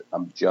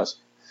I'm just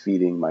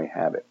feeding my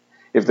habit.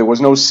 If there was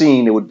no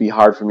scene, it would be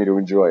hard for me to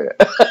enjoy it.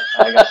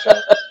 I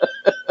gotcha.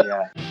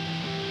 Yeah.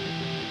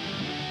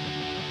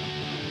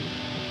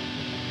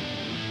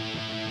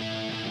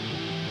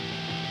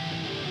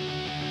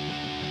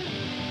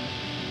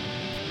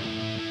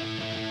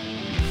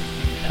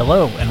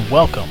 Hello and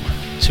welcome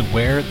to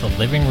Where the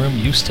Living Room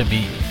Used to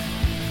Be,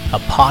 a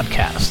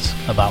podcast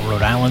about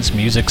Rhode Island's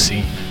music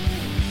scene.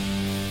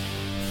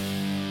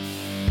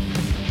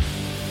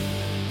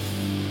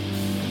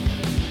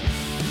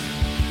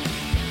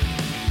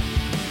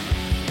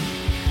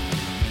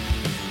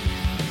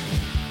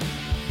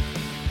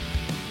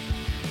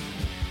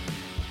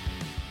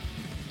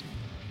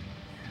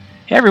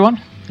 Hey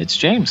everyone, it's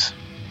James.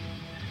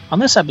 On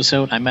this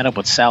episode, I met up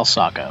with Sal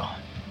Sacco,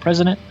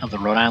 president of the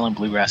Rhode Island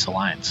Bluegrass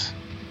Alliance.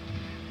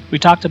 We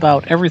talked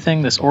about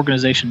everything this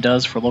organization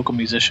does for local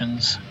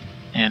musicians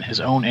and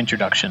his own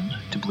introduction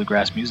to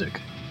bluegrass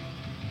music.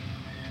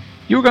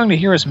 You are going to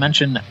hear us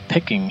mention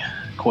picking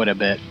quite a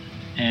bit,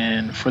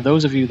 and for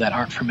those of you that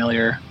aren't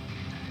familiar,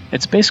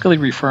 it's basically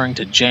referring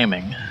to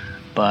jamming,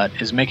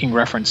 but is making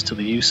reference to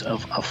the use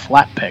of a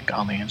flat pick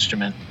on the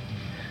instrument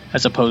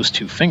as opposed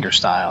to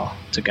fingerstyle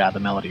to guide the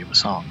melody of a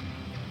song.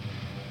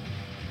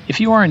 If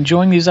you are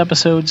enjoying these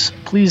episodes,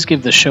 please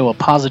give the show a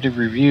positive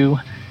review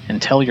and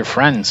tell your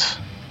friends.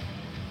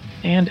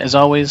 And as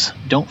always,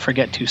 don't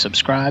forget to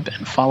subscribe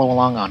and follow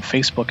along on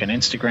Facebook and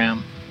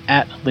Instagram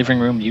at Living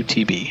Room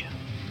UTB.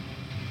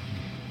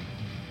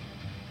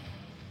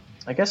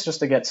 I guess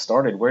just to get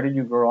started, where did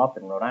you grow up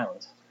in Rhode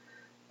Island?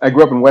 I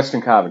grew up in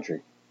Western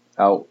Coventry,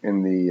 out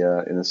in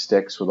the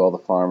sticks with all the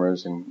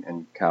farmers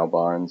and cow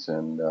barns,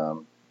 and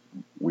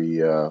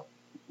we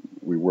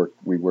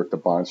worked the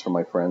barns for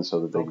my friends so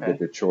that they could get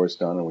their chores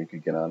done and we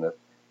could get on to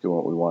doing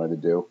what we wanted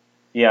to do.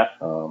 Yeah.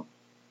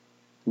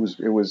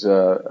 It was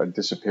a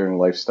disappearing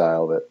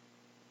lifestyle that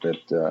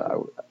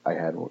I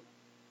had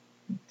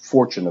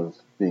fortune of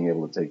being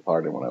able to take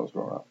part in when I was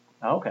growing up.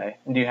 Okay.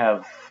 And do you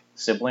have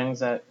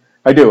siblings that?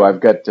 I do. I've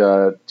got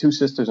 2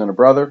 sisters and a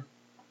brother,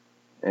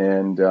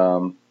 and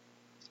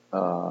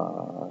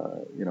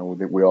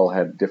we all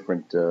had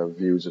different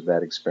views of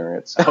that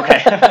experience.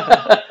 Okay.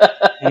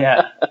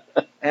 Yeah.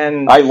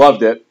 And I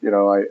loved it.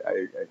 I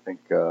think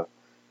I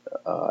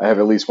have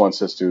at least one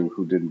sister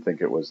who didn't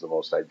think it was the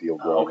most ideal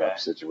growing up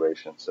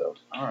situation. So.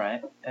 All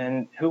right.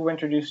 And who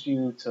introduced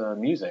you to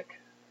music?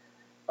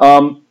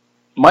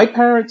 My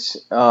parents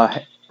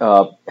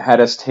had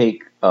us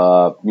take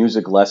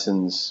music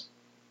lessons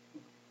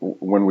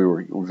when we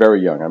were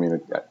very young. I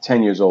mean, at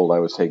 10 years old, I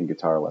was taking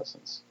guitar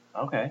lessons.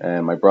 Okay.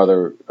 And my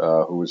brother,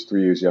 who was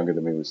 3 years younger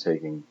than me, was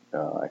taking,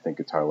 I think,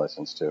 guitar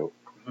lessons too.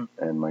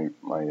 Mm-hmm. And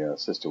my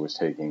sister was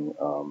taking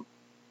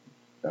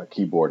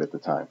keyboard at the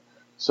time.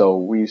 So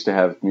we used to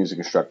have music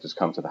instructors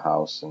come to the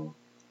house and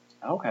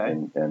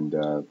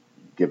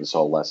give us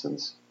all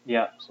lessons.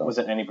 Yeah. So. Was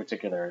it any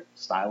particular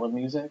style of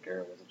music,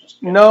 or was it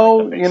just?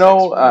 No,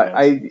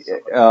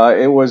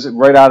 it was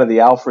right out of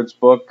the Alfred's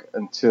book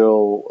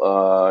until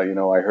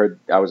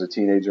I was a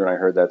teenager and I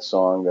heard that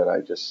song that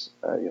I just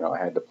I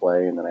had to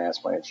play, and then I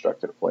asked my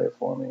instructor to play it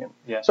for me, and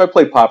so I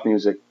played pop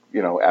music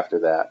after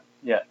that.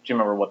 Yeah. Do you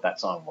remember what that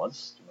song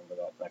was? Do you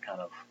remember that kind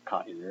of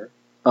caught your ear?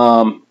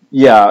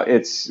 Yeah,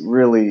 it's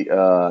really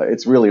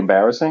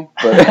embarrassing,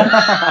 but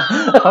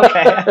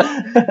okay.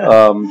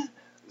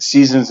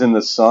 Seasons in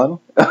the Sun.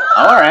 All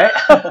right.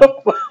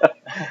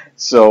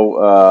 So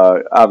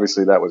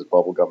obviously that was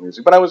bubblegum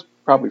music, but I was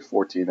probably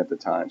 14 at the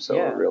time, so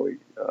it really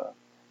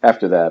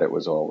after that it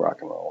was all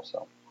rock and roll.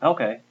 So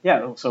okay,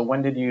 yeah. So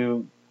when did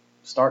you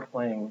start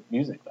playing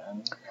music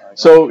then?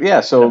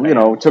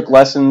 Took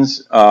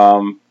lessons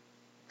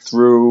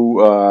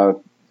through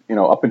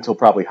up until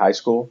probably high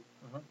school,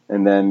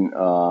 and then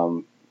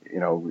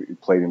we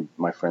played in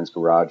my friends'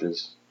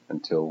 garages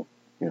until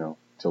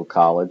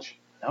college.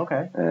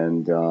 Okay.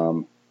 And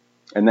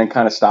then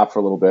kind of stopped for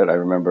a little bit. I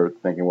remember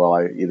thinking, well,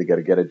 I either got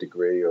to get a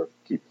degree or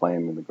keep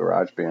playing in the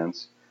garage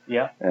bands.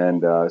 Yeah.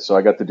 And so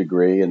I got the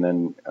degree, and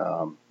then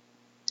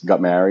got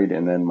married,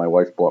 and then my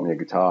wife bought me a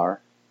guitar.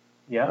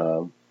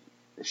 Yeah.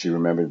 She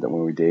remembered that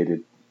when we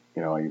dated,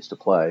 I used to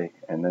play,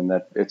 and then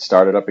it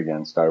started up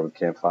again. Started with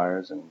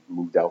Campfires and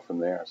moved out from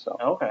there. So.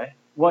 Okay.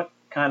 What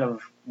kind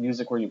of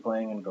music were you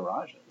playing in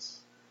garages?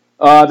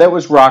 That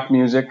was rock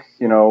music.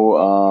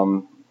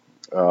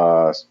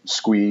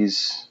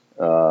 Squeeze.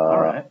 All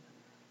right.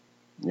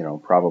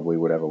 Probably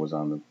whatever was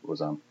on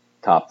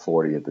top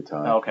 40 at the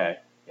time. Okay.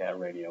 Yeah,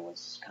 radio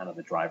was kind of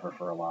the driver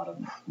for a lot of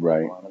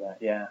that.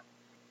 Yeah.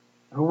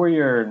 Who were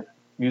your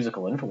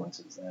musical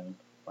influences then,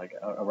 like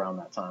around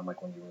that time,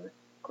 like when you were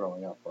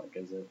growing up? Like,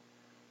 is it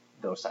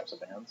those types of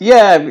bands?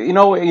 Yeah,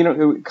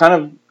 it kind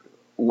of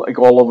like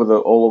all over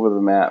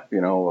the map.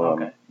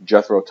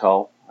 Jethro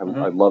Tull. I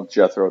loved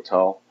Jethro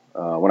Tull.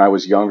 When I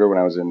was younger, when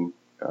I was in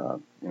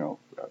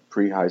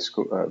pre-high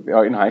school,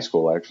 in high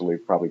school actually,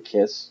 probably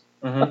Kiss.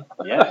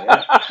 Mm-hmm.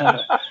 Yeah.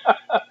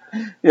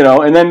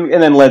 And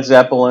then Led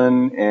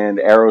Zeppelin and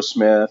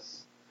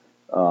Aerosmith.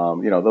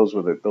 Those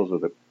were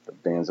the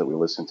bands that we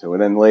listened to,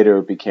 and then later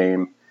it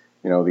became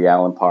the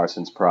Alan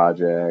Parsons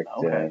Project,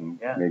 Okay, and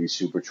yeah. maybe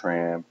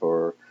Supertramp,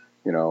 or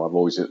I've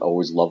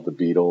always loved the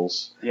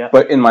Beatles. Yeah.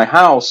 But in my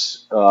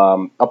house,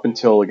 up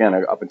until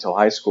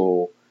high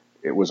school,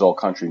 it was all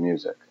country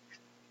music.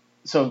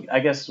 So I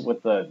guess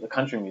with the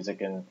country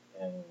music in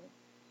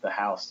the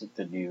house,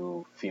 did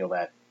you feel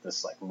that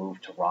this like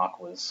move to rock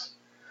was?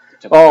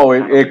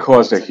 It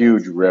caused a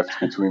huge rift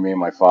between me and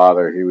my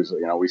father. He was,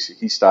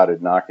 he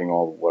started knocking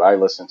all what I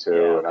listened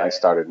to, and I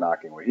started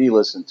knocking what he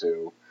listened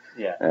to.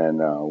 Yeah. And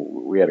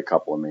we had a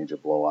couple of major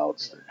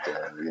blowouts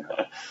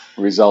that,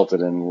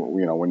 resulted in,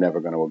 we're never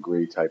going to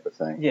agree type of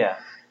thing. Yeah.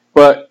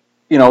 But,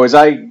 as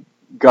I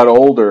got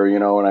older,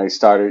 and I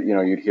started,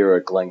 you'd hear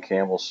a Glenn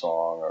Campbell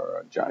song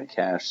or a Johnny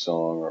Cash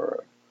song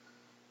or,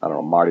 I don't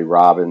know, Marty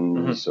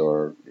Robbins,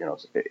 or,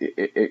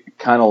 it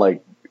kind of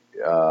like,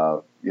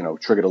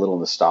 triggered a little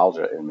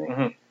nostalgia in me.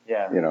 Mm-hmm.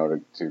 Yeah.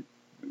 To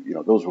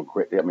those were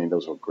great. I mean,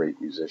 those were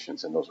great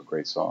musicians and those were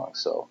great songs.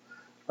 So,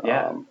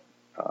 yeah.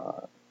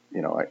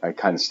 I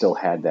kind of still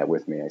had that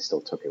with me. I still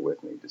took it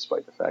with me,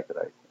 despite the fact that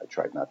I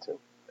tried not to.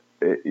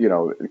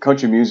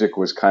 Country music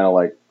was kind of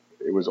like,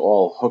 it was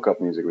all hookup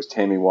music. It was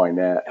Tammy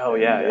Wynette. Oh,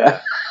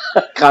 yeah.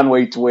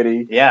 Conway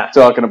Twitty. Yeah.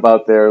 Talking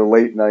about their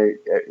late night,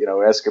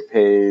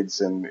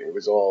 escapades, and it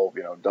was all,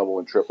 double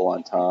and triple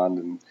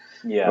entendre, and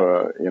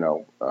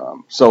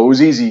so it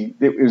was easy.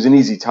 It was an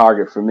easy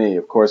target for me.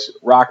 Of course,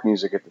 rock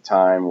music at the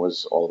time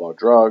was all about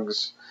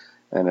drugs,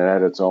 and it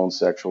had its own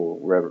sexual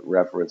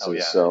references. Oh,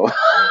 yeah. So,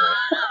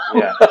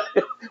 yeah,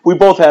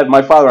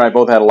 my father and I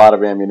both had a lot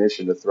of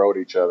ammunition to throw at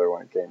each other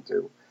when it came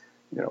to,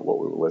 what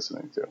we were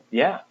listening to.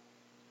 Yeah.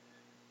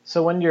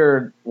 So when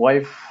your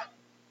wife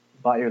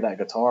bought you that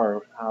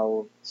guitar,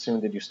 how soon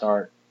did you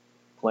start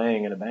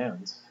playing in a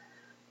band?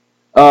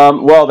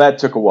 Well, that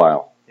took a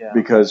while. Yeah.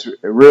 Because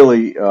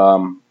really,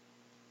 before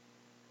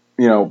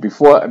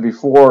I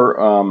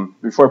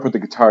put the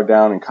guitar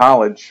down in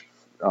college,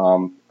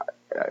 I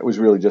was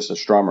really just a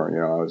strummer.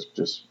 I was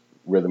just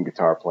rhythm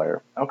guitar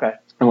player. Okay.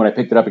 And when I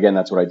picked it up again,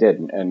 that's what I did.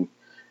 And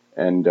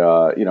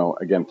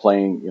again,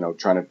 playing,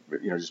 trying to,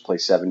 just play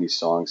 70s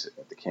songs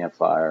at the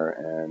campfire.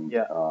 And,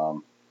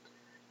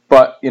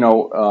 but,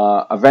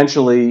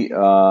 eventually,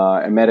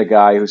 I met a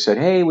guy who said,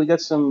 "Hey, we got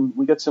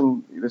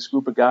this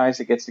group of guys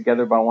that gets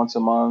together about once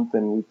a month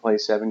and we play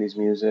 70s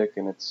music.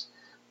 And it's,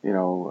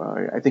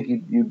 I think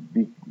you'd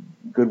be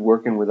good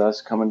working with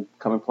us. Come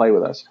and play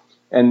with us."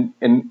 And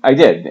I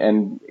did.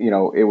 And,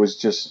 it was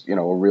just,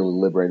 a really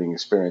liberating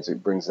experience.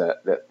 It brings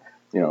that,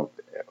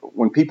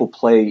 when people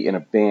play in a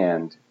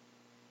band,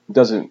 it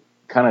doesn't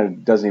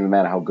even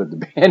matter how good the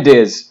band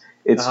is.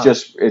 It's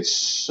just, it's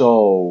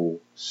so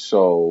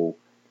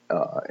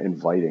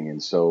inviting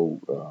and so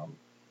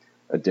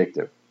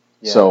addictive.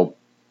 Yeah. So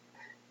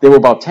there were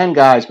about 10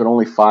 guys, but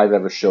only 5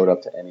 ever showed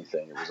up to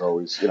anything. It was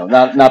always,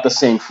 not the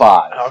same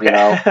 5,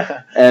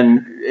 okay.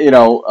 And,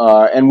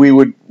 and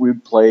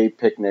we'd play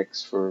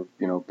picnics for,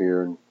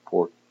 beer and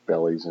pork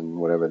bellies and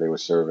whatever they were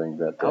serving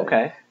that day.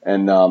 Okay.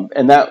 And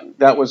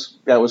that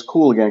was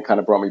cool again, kind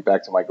of brought me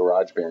back to my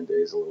garage band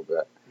days a little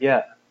bit.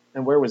 Yeah.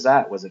 And where was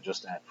that? Was it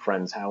just at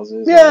friends'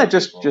 houses? Yeah,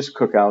 just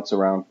cookouts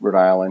around Rhode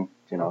Island.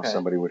 Okay.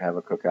 Somebody would have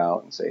a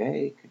cookout and say,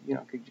 "Hey, could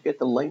you get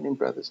the Lightning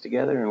Brothers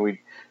together?" And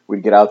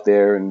we'd get out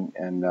there, and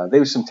they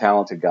were some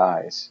talented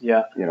guys.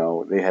 Yeah.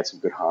 They had some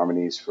good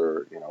harmonies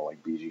for,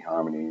 like BG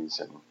harmonies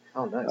and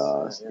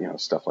nice.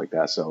 Stuff like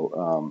that.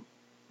 So,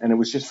 and it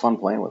was just fun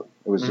playing with them.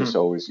 It was just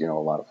always, a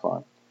lot of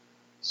fun.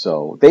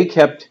 So they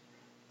kept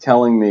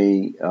telling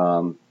me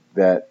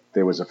that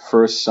there was a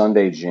first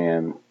Sunday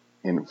jam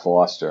in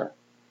Foster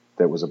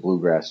that was a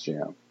bluegrass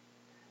jam.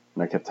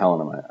 And I kept telling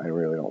them I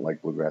really don't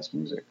like bluegrass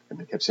music. And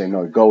they kept saying,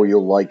 "No, go,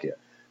 you'll like it."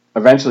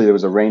 Eventually, there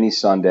was a rainy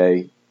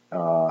Sunday.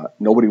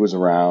 Nobody was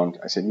around.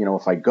 I said,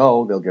 if I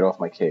go, they'll get off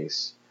my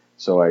case.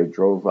 So I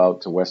drove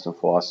out to Weston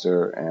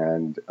Foster,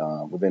 and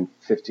within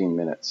 15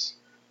 minutes,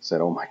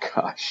 said, "Oh my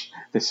gosh,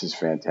 this is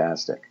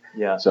fantastic."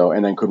 Yeah. So,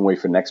 and then couldn't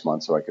wait for next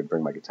month so I could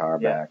bring my guitar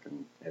back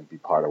and be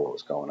part of what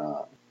was going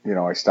on.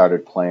 I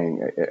started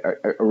playing.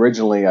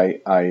 Originally,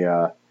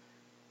 I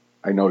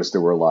noticed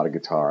there were a lot of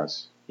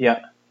guitars.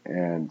 Yeah.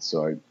 And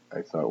so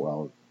I thought,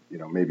 well,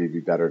 maybe it'd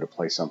be better to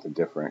play something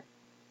different.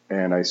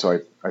 And I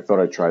thought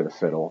I'd try the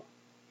fiddle.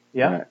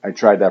 Yeah. And I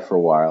tried that for a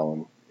while,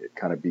 and it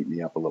kind of beat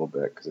me up a little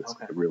bit because it's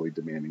a really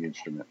demanding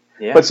instrument.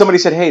 Yeah. But somebody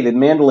said, "Hey, the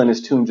mandolin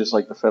is tuned just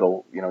like the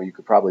fiddle. You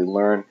could probably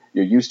learn.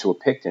 You're used to a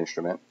picked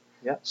instrument.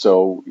 Yeah.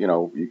 So,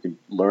 you could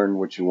learn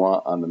what you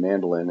want on the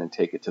mandolin and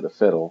take it to the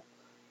fiddle."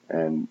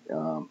 And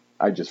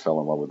I just fell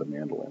in love with the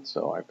mandolin.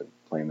 So I've been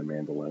playing the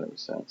mandolin ever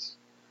since.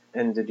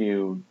 And did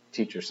you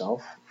teach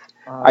yourself?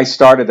 I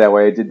started that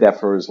way. I did that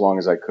for as long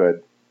as I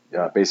could,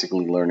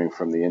 basically learning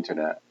from the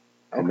internet.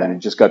 And then it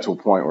just got to a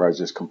point where I was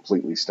just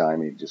completely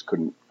stymied, just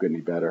couldn't get any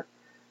better.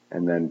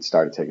 And then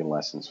started taking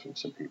lessons from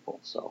some people.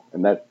 So,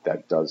 and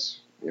that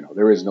does,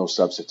 there is no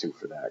substitute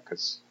for that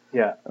because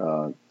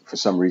for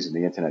some reason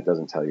the internet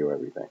doesn't tell you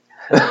everything.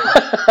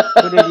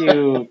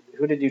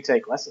 Who did you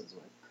take lessons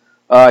with?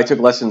 I took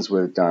lessons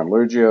with Don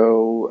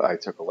Lurgio. I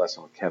took a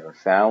lesson with Kevin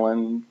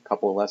Fallon. A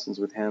couple of lessons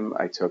with him.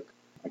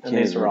 And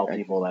these are all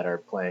people that are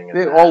playing.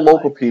 They're all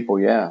local people,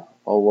 yeah.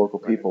 All local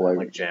people.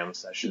 Like jam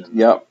sessions.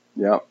 Yep.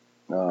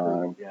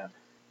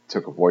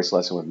 Took a voice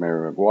lesson with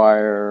Mary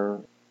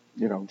McGuire.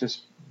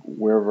 Just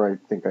wherever I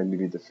think I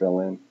needed to fill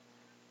in.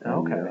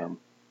 Okay.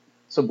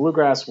 So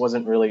bluegrass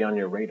wasn't really on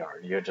your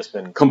radar. You had just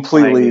been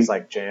completely playing these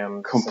like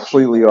jam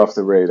completely sessions. Off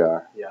the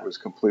radar. Yeah. It was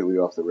completely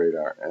off the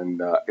radar. And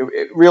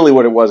it really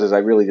what it was is I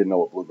really didn't know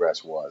what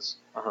bluegrass was.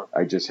 Uh-huh.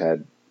 I just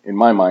had, in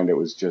my mind, it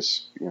was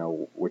just,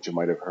 what you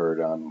might have heard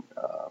on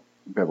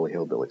Beverly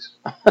Hillbillies.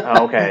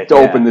 Oh, okay. To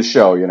open the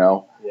show,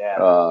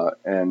 Yeah.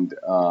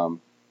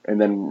 And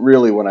then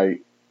really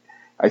when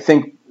I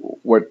think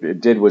what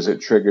it did was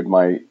it triggered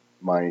my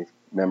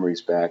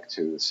memories back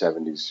to the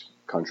 70s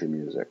country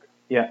music.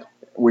 Yeah.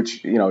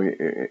 Which,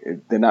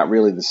 they're not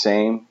really the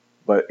same,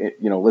 but,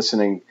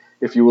 listening,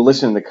 if you were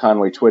listening to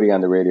Conway Twitty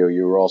on the radio,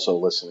 you were also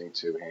listening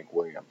to Hank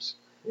Williams.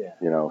 Yeah.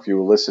 If you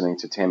were listening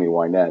to Tammy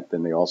Wynette,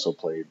 then they also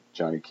played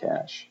Johnny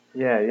Cash.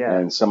 Yeah.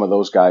 And some of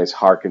those guys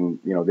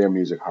their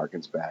music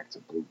harkens back to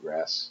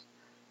bluegrass.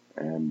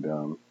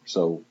 And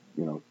so,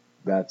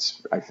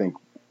 that's, I think,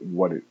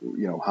 what it,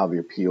 how the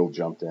appeal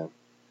jumped in.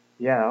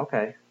 Yeah,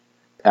 okay.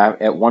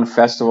 At one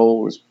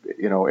festival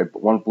at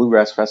one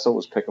bluegrass festival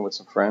was picking with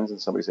some friends,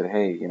 and somebody said,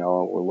 "Hey,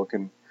 we're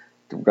going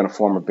to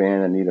form a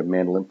band and need a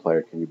mandolin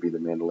player. Can you be the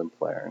mandolin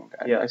player?"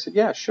 And I said,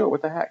 "Yeah, sure.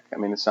 What the heck? I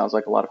mean, it sounds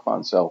like a lot of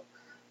fun." So,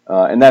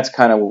 and that's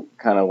kind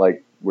of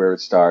like where it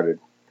started.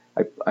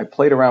 I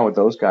played around with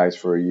those guys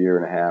for a year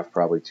and a half,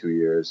 probably 2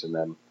 years,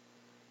 and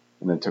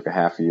then took a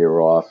half a year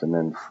off, and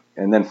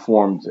then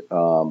formed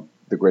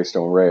the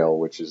Greystone Rail,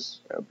 which is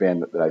a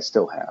band that I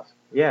still have.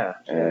 Yeah.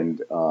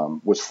 And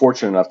was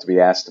fortunate enough to be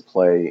asked to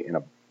play in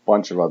a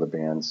bunch of other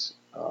bands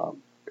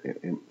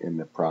in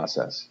the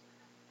process.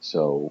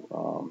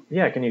 So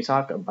can you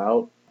talk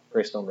about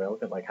Greystone Rail,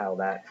 like how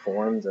that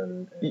formed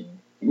and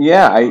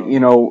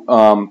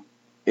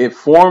it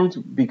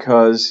formed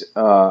because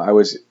I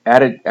was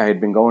at it. I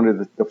had been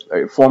going to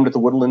it formed at the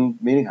Woodland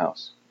Meeting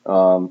House.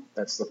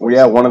 That's the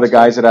one of the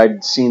guys that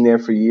I'd seen there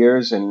for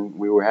years, and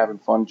we were having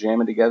fun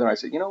jamming together. And I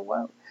said,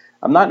 well,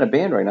 I'm not in a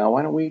band right now.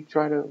 Why don't we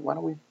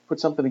put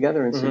something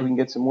together and see if we can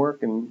get some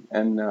work and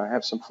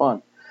have some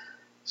fun?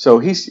 So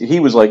he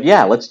was like,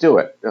 yeah, let's do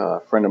it. A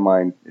friend of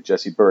mine,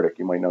 Jesse Burdick,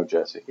 you might know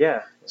Jesse.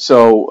 Yeah.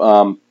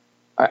 So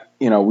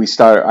we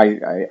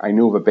started. I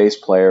knew of a bass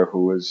player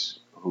who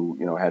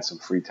had some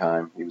free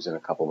time. He was in a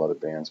couple of other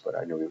bands, but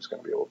I knew he was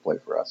going to be able to play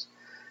for us.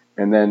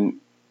 And then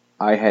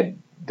I had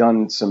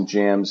done some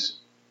jams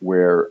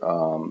where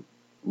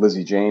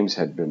Lizzie James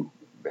had been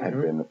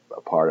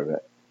a part of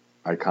it.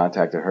 I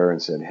contacted her and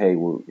said, "Hey,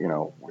 we're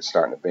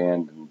starting a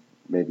band, and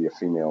maybe a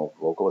female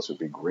vocalist would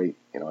be great.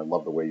 I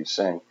love the way you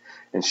sing."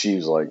 And she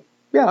was like,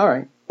 "Yeah, all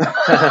right."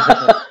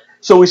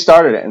 So we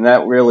started it, and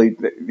that really,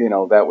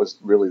 that was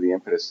really the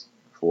impetus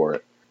for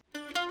it.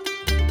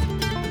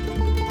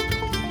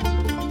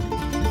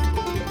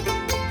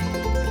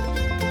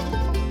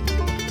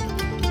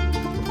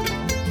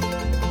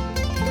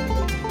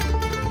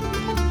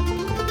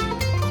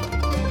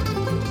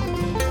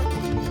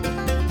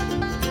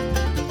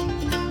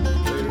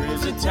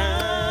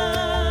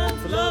 Time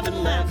for love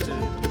and laughter.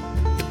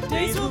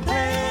 Days will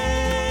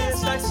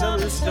pass like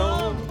summer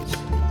storms.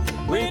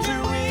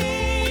 Winter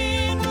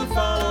wind will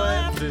follow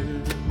after.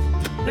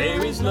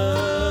 There is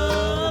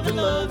love and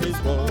love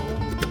is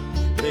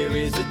warm. There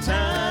is a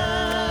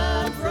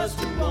time for us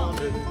to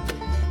wander.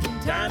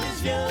 Time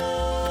is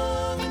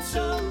young and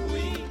so are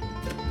we.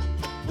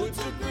 Woods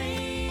are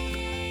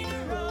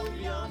greener road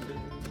yonder.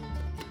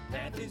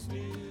 Path is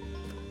new.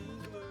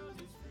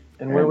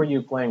 And where were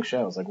you playing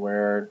shows? Like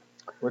where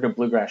do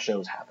bluegrass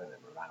shows happen in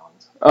Rhode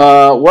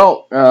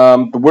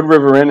Island? The Wood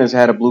River Inn has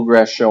had a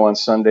bluegrass show on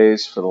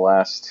Sundays for the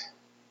last,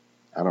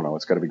 I don't know,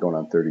 it's got to be going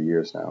on 30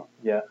 years now.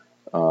 Yeah.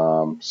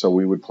 So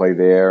we would play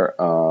there.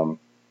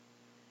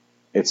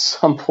 At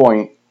some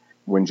point,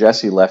 when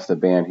Jesse left the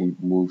band, he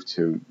moved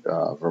to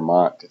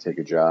Vermont to take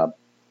a job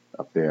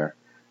up there.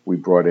 We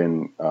brought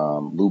in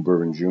Lou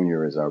Bourbon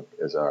Jr. as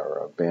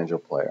our banjo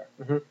player,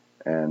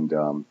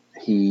 and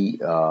he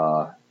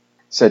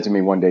said to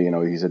me one day,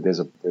 he said, "There's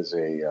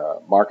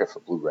a market for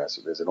bluegrass.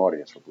 There's an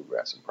audience for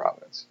bluegrass in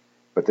Providence,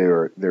 but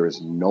there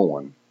is no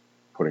one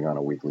putting on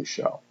a weekly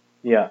show."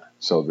 Yeah.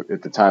 So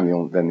at the time, the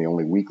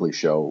only weekly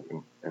show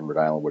in Rhode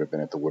Island would have been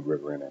at the Wood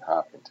River Inn in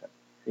Hopkinton.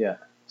 Yeah.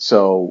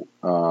 So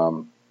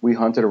we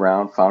hunted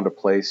around, found a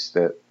place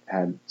that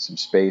had some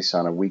space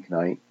on a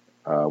weeknight.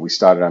 We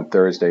started on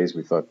Thursdays.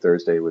 We thought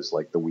Thursday was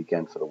like the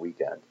weekend for the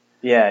weekend.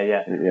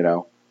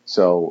 Yeah.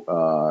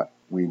 So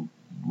we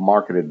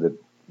marketed the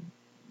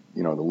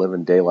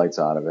living daylights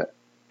out of it,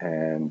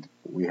 and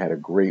we had a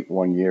great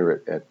 1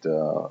 year at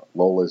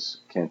Lola's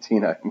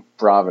Cantina in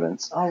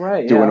Providence. All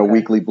right. Doing a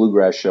weekly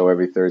bluegrass show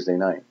every Thursday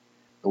night.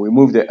 We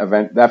moved it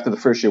after the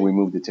first year. We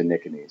moved it to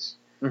Nickenese,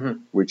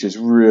 which is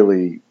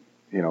really,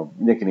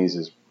 Nickenese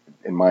is,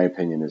 in my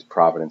opinion, is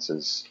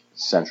Providence's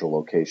central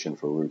location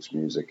for roots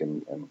music,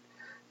 and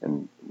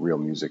and real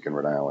music in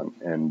Rhode Island.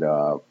 And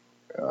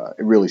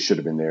it really should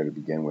have been there to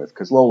begin with,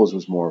 because Lola's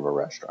was more of a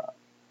restaurant.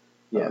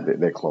 Yeah.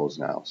 They're closed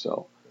now,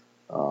 so.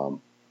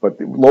 But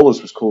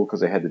Lola's was cool because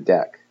they had the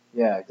deck.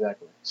 Yeah,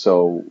 exactly.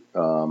 So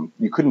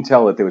you couldn't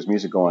tell that there was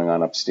music going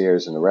on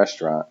upstairs in the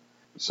restaurant.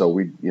 So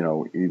we,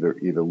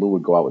 either Lou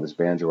would go out with his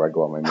banjo, or I'd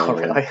go out with my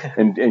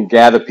mandolin, and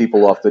gather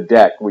people off the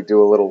deck. We'd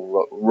do a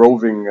little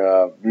roving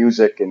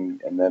music,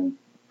 and then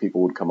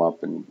people would come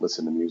up and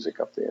listen to music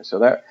up there. So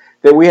that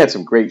we had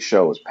some great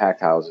shows,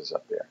 packed houses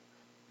up there.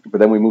 But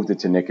then we moved it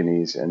to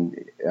Nickenese,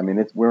 and I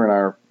mean we're in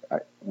our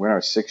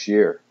 6th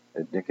year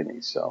at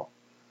Nickenese. So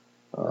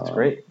that's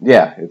great.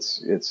 Yeah,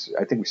 it's.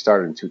 I think we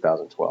started in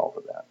 2012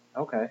 with that.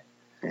 Okay.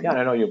 Yeah, and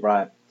I know you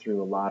brought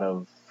through a lot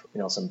of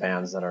some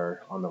bands that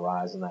are on the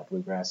rise in that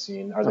bluegrass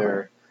scene. Are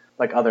there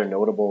like other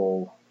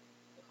notable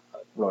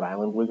Rhode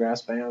Island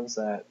bluegrass bands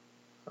that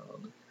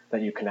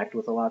you connect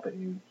with a lot that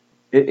you?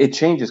 It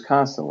changes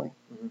constantly.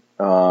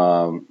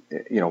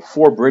 Mm-hmm.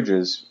 Four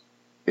Bridges,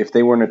 if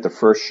they weren't at the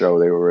first show,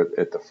 they were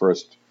at the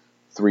first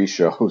 3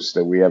 shows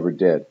that we ever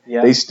did.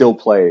 Yeah. They still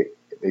play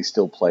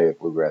at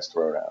Bluegrass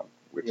Throwdown,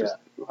 which is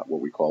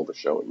what we call the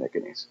show at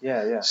Nickenese.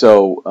 Yeah, yeah.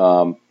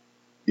 So,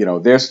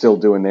 they're still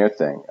doing their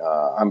thing.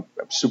 I'm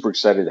super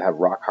excited to have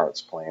Rock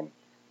Hearts playing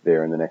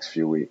there in the next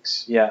few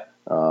weeks. Yeah.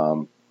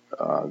 That's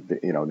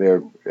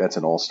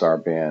an all-star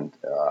band.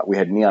 We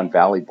had Neon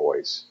Valley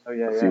Boys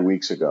a few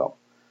weeks ago,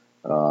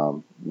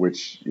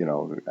 which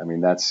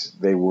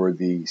they were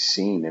the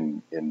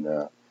scene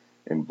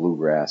in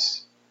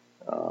bluegrass,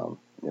 a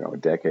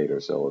decade or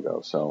so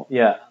ago. So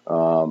yeah,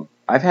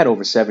 I've had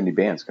over 70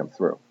 bands come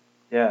through.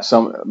 Yeah.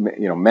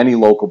 Many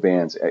local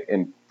bands,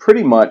 and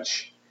pretty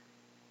much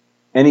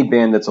any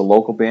band that's a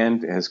local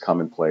band has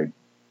come and played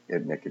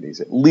at Nickenese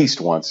at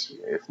least once,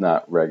 if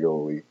not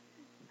regularly,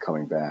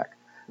 coming back.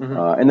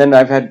 Mm-hmm. And then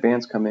I've had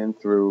bands come in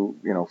through,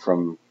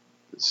 from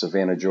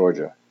Savannah,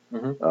 Georgia,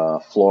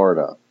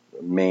 Florida,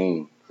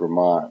 Maine,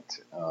 Vermont.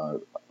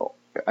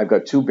 I've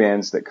got 2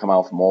 bands that come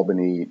out from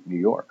Albany, New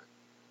York,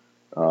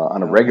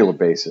 on a regular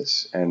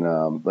basis. And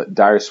the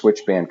Dire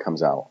Switch band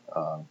comes out.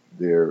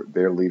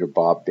 Their leader,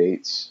 Bob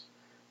Bates,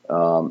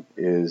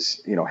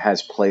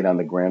 has played on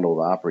the Grand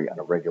Ole Opry on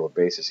a regular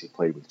basis. He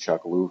played with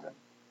Chuck Leuven.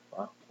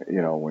 Wow.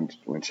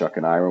 When Chuck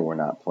and Ira were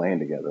not playing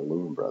together,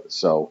 Leuven brothers.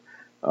 So,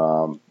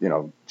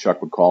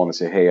 Chuck would call him and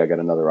say, "Hey, I got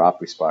another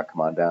Opry spot.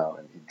 Come on down."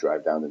 And he'd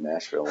drive down to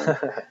Nashville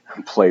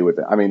and play with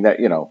it. I mean,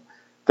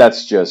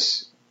 that's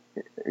just,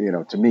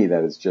 to me,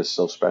 that is just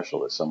so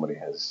special that somebody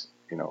has,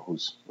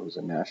 who's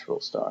a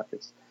Nashville star.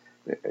 It's,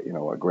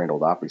 a Grand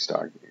Ole Opry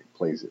star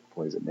plays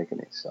at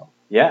Nickenese. So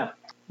yeah.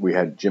 We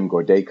had Jim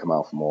Gaudet come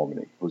out from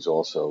Albany, who's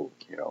also,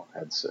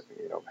 had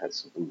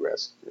some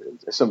bluegrass.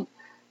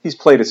 He's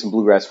played at some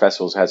bluegrass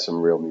festivals, has some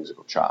real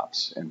musical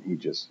chops, and he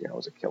just,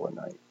 was a killer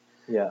night.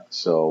 Yeah.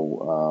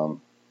 So,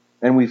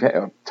 and we've had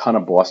a ton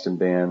of Boston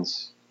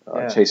bands.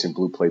 Chasing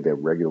Blue played there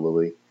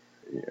regularly.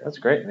 Yeah. That's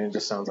great. I mean, it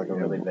just sounds like a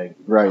really big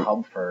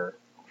hub for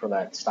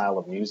that style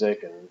of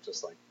music, and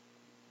just like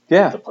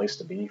the place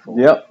to be for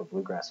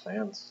bluegrass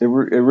fans. It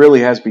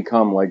really has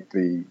become like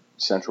the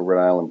Central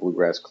Rhode Island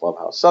Bluegrass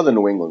Clubhouse. Southern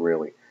New England,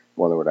 really,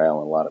 more than Rhode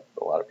Island.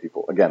 A lot of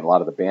people. Again, a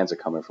lot of the bands are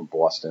coming from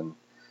Boston,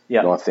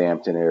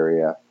 Northampton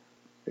area.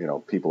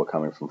 People are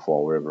coming from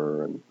Fall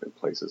River and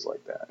places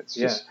like that. It's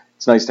just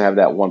it's nice to have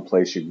that one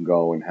place you can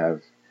go and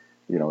have.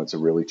 It's a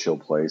really chill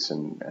place,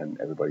 and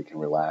everybody can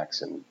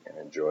relax and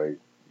enjoy.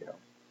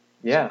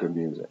 Some good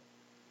music.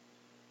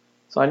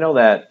 So I know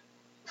that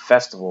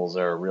festivals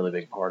are a really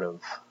big part of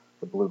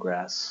the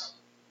bluegrass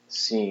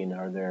scene.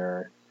 Are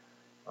there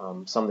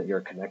some that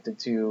you're connected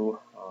to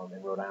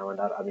in Rhode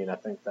Island? I mean, I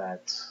think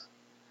that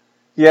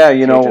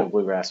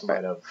bluegrass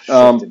might have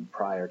shifted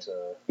prior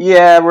to.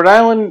 Yeah, Rhode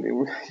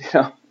Island.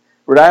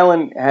 Rhode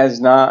Island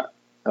has not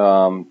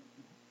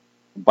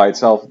by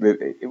itself.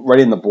 Right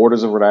in the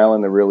borders of Rhode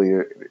Island, there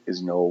really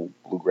is no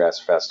bluegrass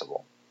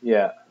festival.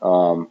 Yeah.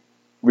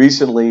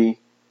 Recently,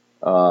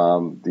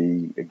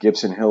 the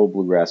Gibson Hill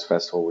Bluegrass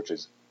Festival, which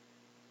is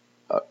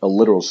a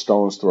literal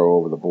stone's throw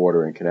over the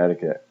border in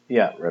Connecticut.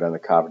 Yeah. Right on the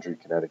Coventry,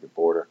 Connecticut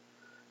border.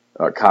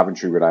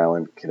 Coventry, Rhode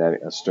Island,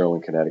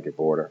 Sterling, Connecticut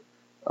border.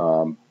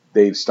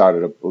 They've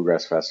started a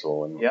bluegrass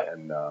festival,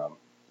 and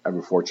I've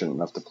been fortunate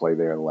enough to play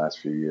there in the last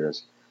few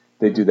years.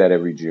 They do that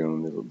every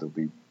June. There'll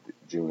be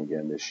June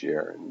again this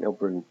year, and they'll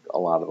bring a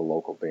lot of the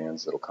local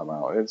bands that'll come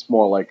out. It's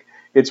more like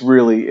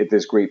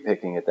there's great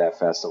picking at that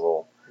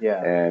festival.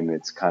 Yeah. And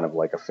it's kind of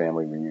like a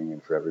family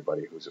reunion for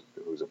everybody who's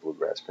a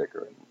bluegrass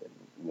picker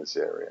in this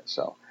area.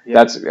 So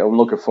I'm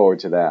looking forward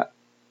to that.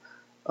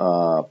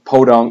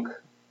 Podunk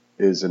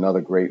is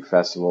another great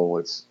festival.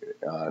 It's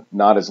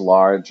not as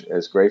large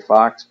as Grey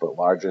Fox, but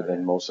larger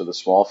than most of the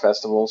small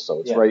festivals.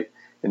 So it's right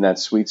in that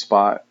sweet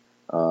spot.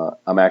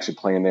 I'm actually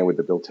playing there with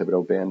the Bill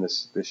Thibodeau band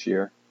this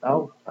year.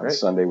 Oh, on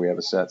Sunday we have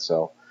a set.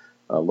 So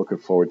looking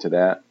forward to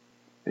that.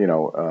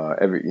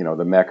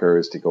 The mecca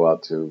is to go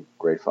out to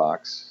Grey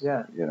Fox.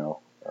 Yeah.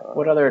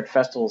 What other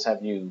festivals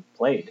have you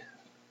played?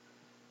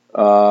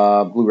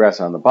 Bluegrass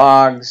on the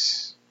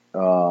Bogs,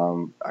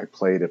 I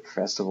played at a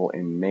festival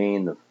in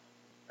Maine.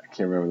 I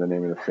can't remember the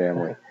name of the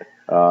family.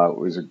 It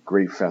was a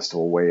great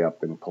festival way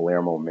up in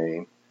Palermo,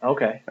 Maine.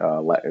 Okay.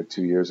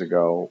 2 years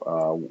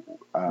ago.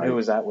 Who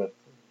was that with?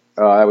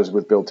 I was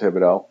with Bill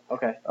Thibodeau.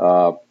 Okay.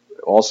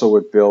 Also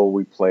with Bill,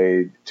 we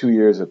played 2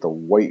 years at the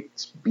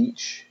White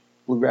Beach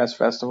Bluegrass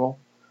Festival.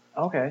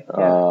 Okay.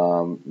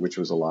 Yeah. Which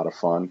was a lot of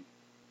fun.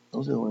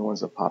 Those are the only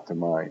ones that popped in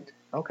mind.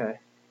 Okay.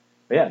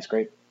 But yeah, it's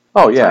great.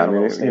 Oh yeah, I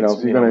mean, if you're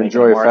going to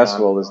enjoy a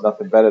festival, there's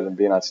nothing better than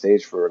being on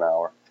stage for an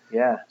hour.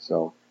 Yeah.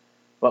 So.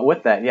 But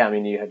with that, yeah, I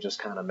mean, you had just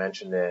kind of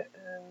mentioned it,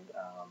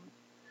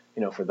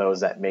 and for those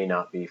that may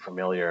not be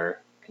familiar,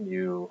 can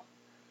you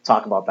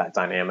talk about that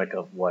dynamic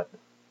of what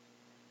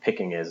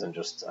picking is and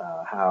just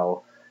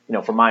how,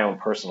 from my own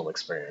personal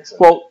experience,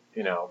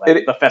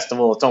 the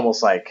festival, it's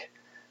almost like,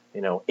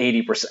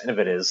 80% of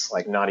it is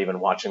like not even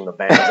watching the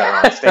bands that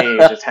are on stage,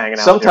 just hanging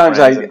out. Sometimes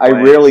I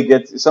rarely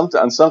get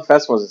on some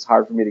festivals. It's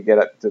hard for me to get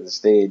up to the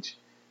stage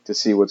to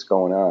see what's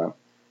going on.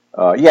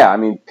 I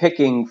mean,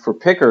 picking for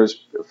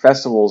pickers,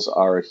 festivals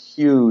are a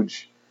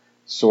huge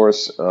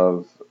source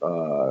of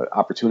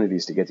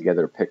opportunities to get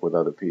together to pick with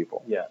other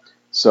people. Yeah.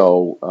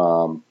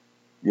 So,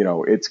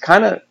 it's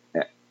kind of,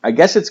 I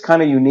guess it's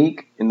kind of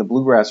unique in the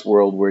bluegrass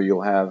world where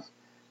you'll have,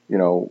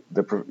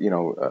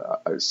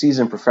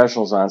 seasoned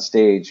professionals on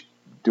stage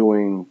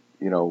doing,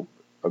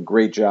 a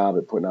great job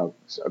at putting out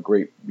a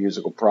great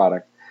musical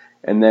product.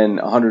 And then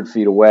 100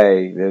 feet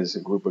away, there's a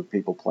group of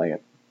people playing.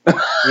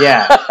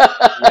 Yeah.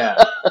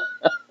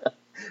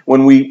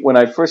 When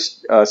I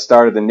first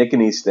started the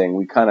Nickanese thing,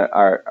 we kind of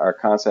our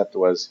concept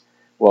was,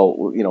 well,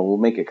 we'll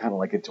make it kind of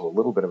like into a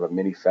little bit of a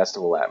mini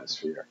festival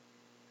atmosphere.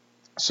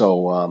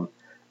 So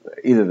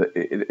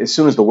as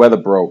soon as the weather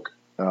broke,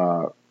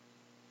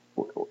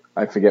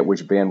 I forget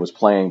which band was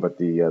playing, but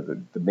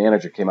the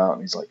manager came out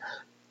and he's like,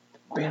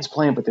 "The band's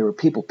playing, but there were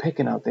people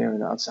picking out there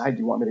and outside. Do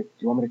you want me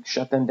to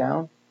shut them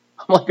down?"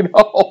 I'm like,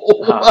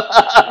 "No."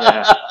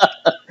 Yeah.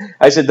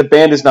 I said, "The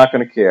band is not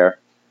going to care."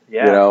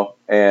 Yeah.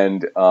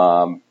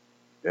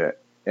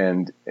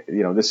 And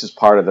this is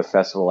part of the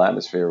festival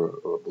atmosphere of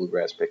a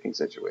bluegrass picking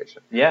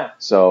situation. Yeah.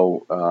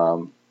 So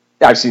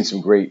I've seen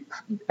some great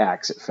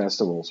acts at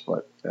festivals,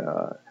 but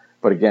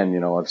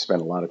again, I've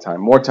spent a lot of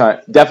time,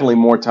 definitely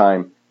more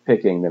time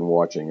picking than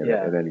watching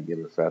at any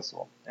given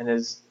festival. And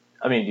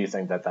do you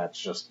think that that's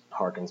just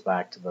harkens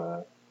back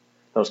to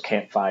those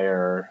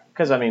campfire?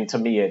 Because to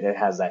me, it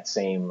has that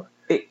same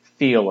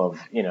feel of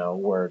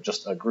we're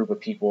just a group of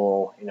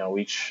people,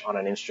 each on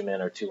an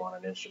instrument or two on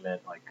an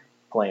instrument, like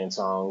playing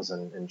songs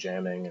and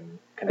jamming and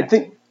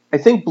connecting. I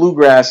think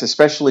bluegrass,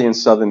 especially in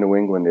southern New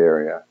England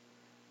area,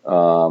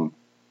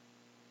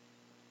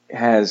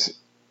 has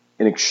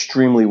an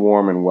extremely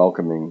warm and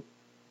welcoming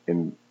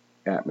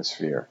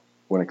atmosphere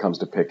when it comes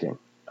to picking.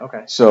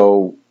 Okay.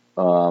 So,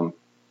 I've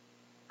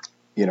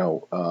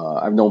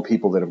known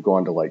people that have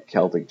gone to like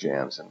Celtic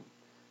jams and,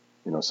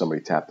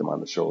 somebody tapped them on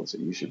the shoulder and said,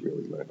 "You should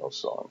really learn those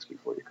songs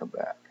before you come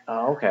back."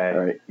 Oh, okay. All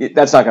right.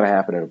 That's not going to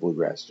happen at a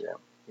bluegrass jam.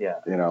 Yeah.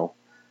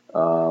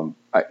 Or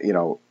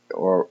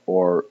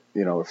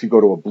if you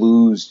go to a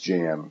blues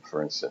jam,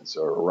 for instance,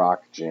 or a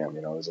rock jam,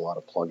 there's a lot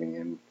of plugging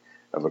in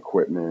of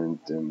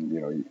equipment and,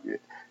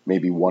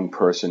 maybe one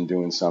person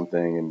doing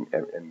something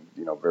and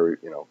very,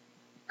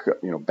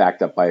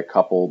 backed up by a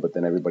couple, but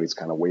then everybody's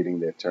kind of waiting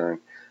their turn.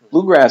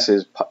 Bluegrass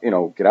is, get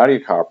out of your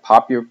car,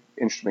 pop your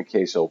instrument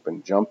case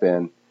open, jump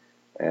in,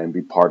 and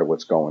be part of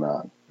what's going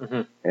on.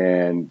 Mm-hmm.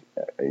 And,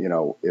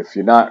 if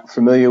you're not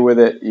familiar with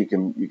it, you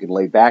can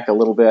lay back a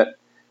little bit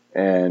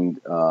and,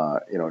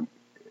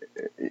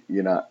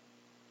 you're not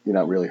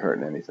really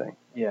hurting anything.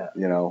 Yeah.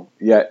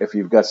 If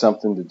you've got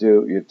something to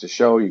do, to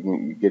show,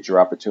 you get your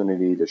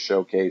opportunity to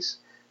showcase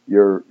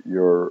your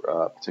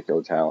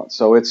particular talent.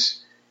 So I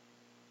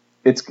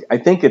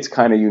think it's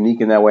kind of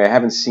unique in that way. I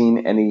haven't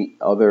seen any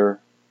other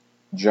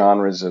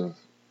genres of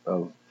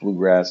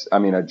bluegrass.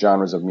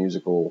 Genres of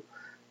musical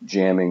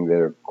jamming that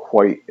are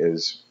quite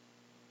as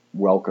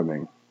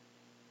welcoming.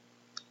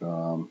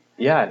 I'd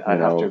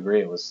have to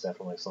agree. It was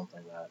definitely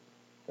something that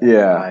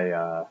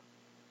I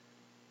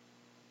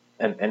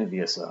am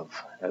envious of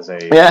as a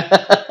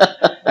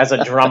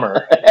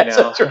drummer.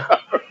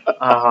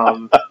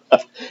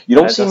 You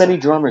don't see many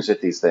drummers at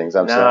these things.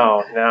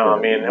 No.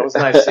 It was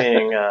nice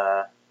seeing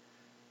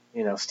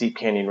Steep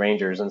Canyon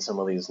Rangers and some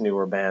of these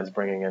newer bands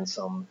bringing in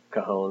some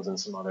cajones and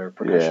some other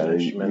percussion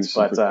instruments,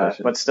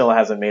 but still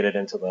hasn't made it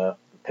into the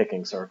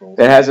picking circles.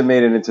 It hasn't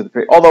made it into the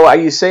pick. Although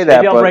you say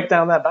that, maybe I'll break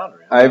down that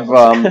boundary.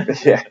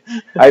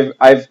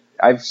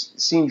 I've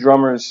seen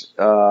drummers.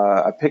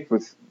 I picked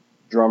with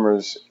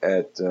drummers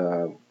at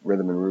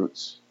Rhythm and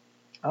Roots.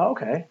 Oh,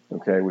 okay.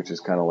 Okay, which is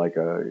kind of like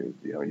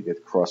you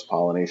get cross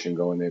pollination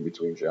going there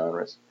between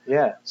genres.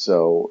 Yeah.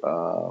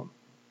 So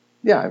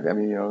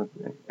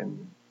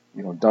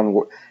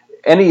done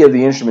any of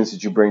the instruments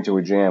that you bring to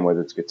a jam,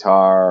 whether it's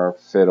guitar,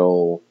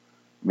 fiddle,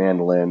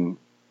 mandolin,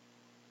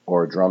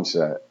 or a drum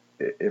set,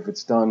 if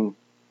it's done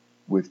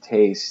with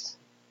taste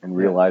and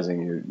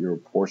realizing you're a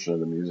portion of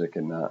the music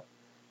and not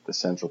the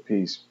central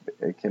piece,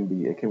 it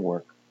can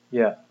work.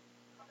 Yeah.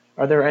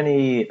 Are there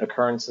any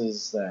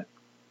occurrences that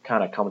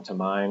kind of come to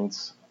mind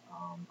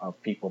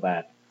of people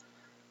that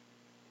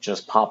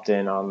just popped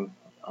in on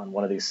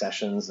one of these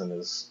sessions and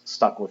is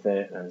stuck with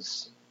it and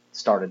has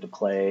started to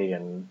play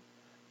and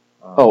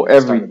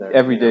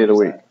every day of the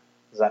week.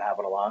 Does that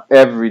happen a lot?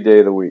 Every day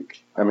of the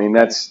week. I mean,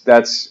 that's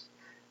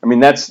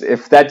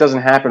if that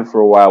doesn't happen for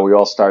a while, we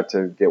all start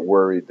to get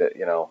worried that,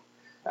 you know,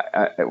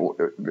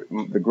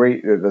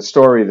 the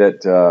story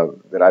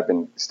that I've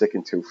been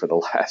sticking to for the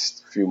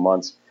last few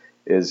months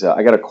is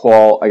I got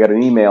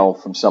an email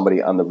from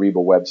somebody on the REBA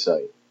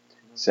website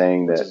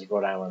saying that, which is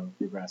Rhode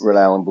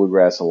Island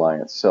Bluegrass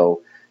Alliance.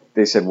 So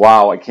they said,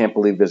 "Wow, I can't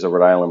believe there's a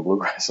Rhode Island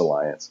Bluegrass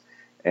Alliance."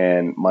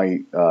 And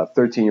my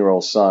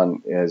 13-year-old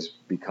son has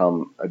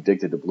become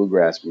addicted to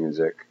bluegrass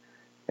music,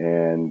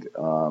 and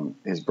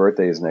his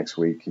birthday is next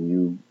week.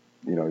 Can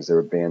is there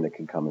a band that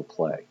can come and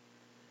play?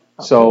 Okay.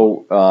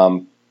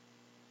 So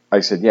I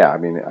said, yeah. I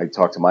mean, I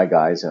talked to my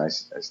guys, and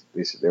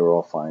they said they were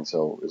all fine.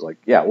 So it was like,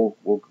 yeah,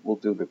 we'll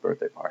do the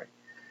birthday party.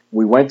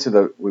 We went to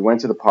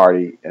the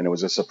party, and it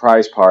was a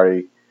surprise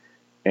party.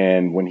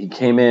 And when he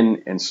came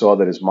in and saw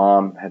that his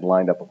mom had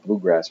lined up a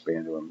bluegrass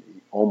band to him,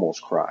 he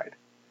almost cried.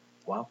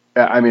 Wow.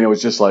 I mean, it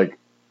was just like,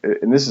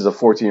 and this is a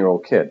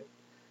 14-year-old kid.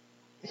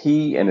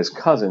 He and his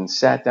cousin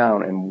sat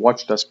down and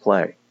watched us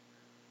play.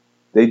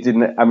 They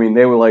didn't. I mean,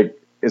 they were like,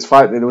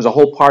 there was a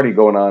whole party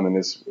going on in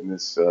this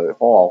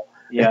hall.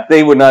 Yeah.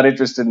 They were not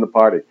interested in the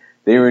party.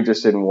 They were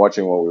interested in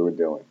watching what we were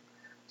doing.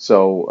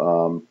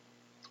 So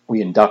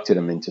we inducted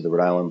him into the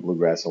Rhode Island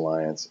Bluegrass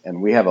Alliance,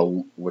 and we have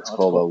what's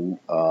called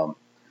a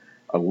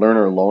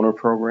learner loaner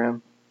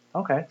program.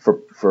 Okay.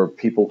 For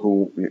people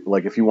who,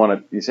 like, if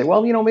you say,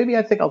 well, you know, maybe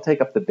I think I'll take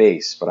up the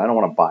bass, but I don't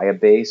want to buy a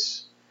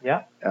bass.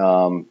 Yeah.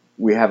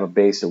 We have a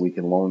bass that we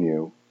can loan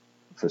you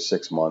for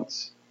 6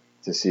 months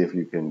to see if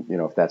you can, you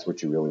know, if that's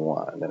what you really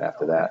want, and then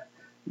after that,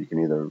 you can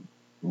either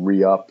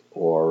re-up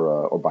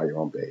or buy your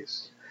own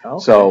bass. Okay.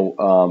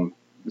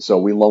 So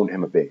we loaned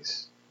him a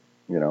bass,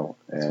 you know,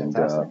 and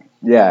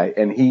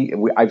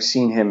I've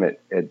seen him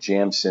at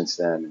jams since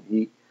then.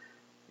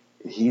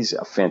 He's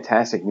a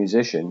fantastic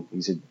musician.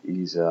 He's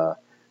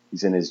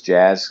in his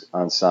jazz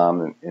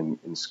ensemble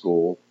in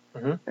school,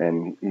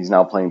 and he's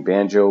now playing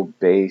banjo,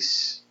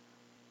 bass,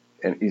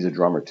 and he's a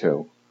drummer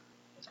too.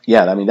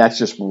 Yeah, I mean, that's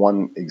just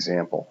one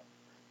example.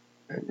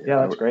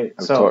 Yeah, that's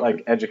great. So,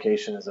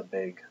 education is a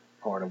big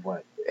part of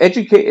what?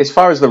 As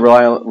far as the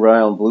Rhode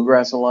Island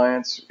Bluegrass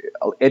Alliance,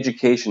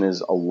 education is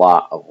a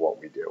lot of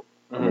what we do.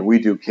 I mean, we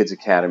do kids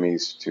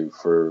academies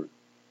for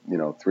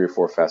 3 or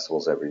 4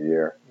 festivals every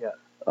year. Yeah.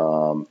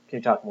 Can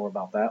you talk more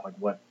about that? Like,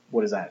 what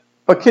is that?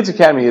 But Kids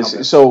Academy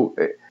is so.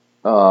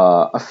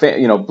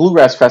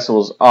 Bluegrass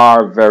festivals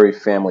are very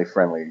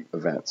family-friendly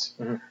events,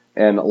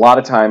 and a lot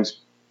of times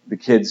the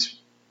kids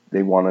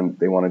they want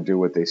to do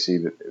what they see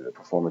the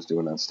performers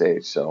doing on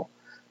stage. So,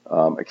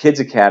 a Kids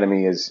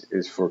Academy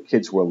is for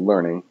kids who are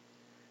learning,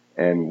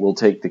 and we'll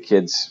take the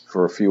kids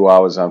for a few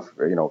hours a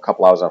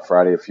couple hours on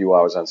Friday, a few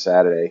hours on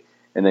Saturday,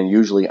 and then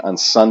usually on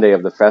Sunday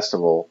of the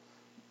festival,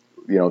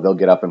 they'll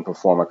get up and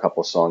perform a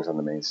couple of songs on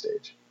the main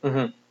stage.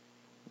 Mm-hmm.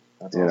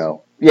 That's awesome.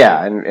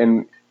 Yeah,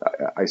 and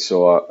I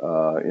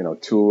saw,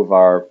 two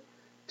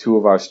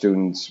of our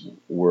students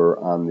were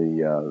on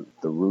the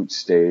Root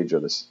stage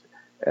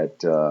at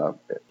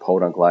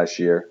Podunk last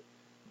year.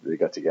 They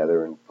got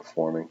together and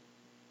performing.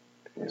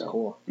 That's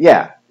cool.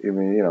 Yeah, I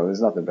mean,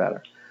 there's nothing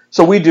better.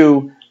 So we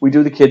do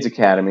the kids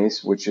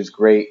academies, which is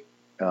great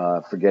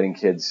for getting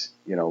kids,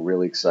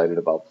 really excited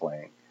about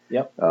playing.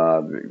 Yep.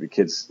 The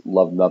kids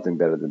love nothing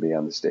better than be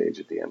on the stage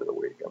at the end of the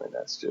week. I mean,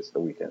 that's just the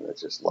weekend.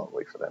 That's just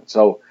lovely for them.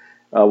 So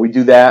we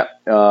do that.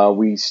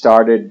 We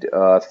started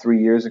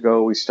 3 years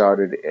ago. We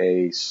started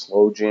a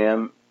slow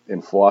jam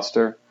in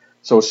Foster.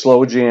 So a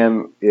slow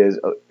jam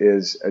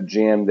is a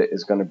jam that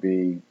is going to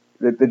be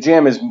the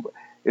jam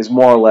is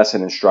more or less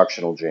an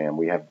instructional jam.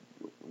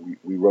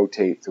 We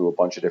rotate through a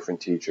bunch of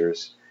different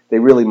teachers. They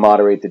really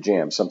moderate the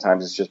jam.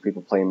 Sometimes it's just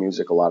people playing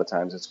music. A lot of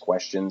times it's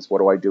questions. What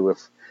do I do if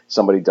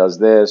somebody does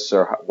this?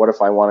 Or what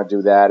if I want to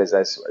do that? Is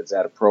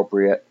that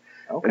appropriate?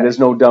 Okay. And there's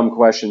no dumb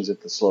questions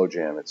at the slow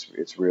jam.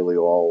 It's really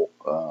all,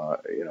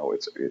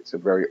 it's a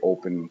very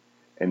open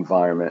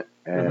environment.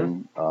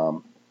 And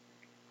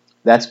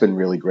that's been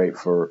really great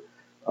for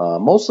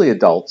mostly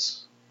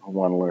adults who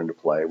want to learn to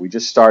play. We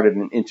just started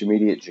an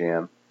intermediate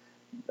jam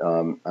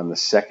on the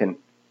second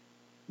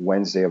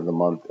Wednesday of the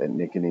month at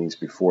Nick and E's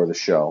before the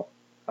show.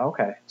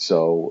 Okay.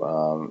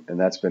 So, and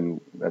that's been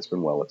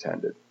well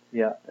attended.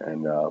 Yeah.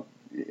 And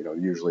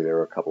usually there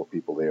are a couple of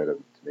people there to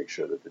make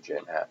sure that the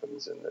jam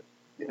happens and that.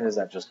 And does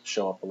that just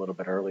show up a little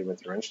bit early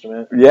with your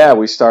instrument? Yeah,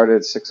 we started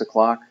at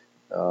 6:00.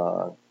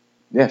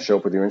 Show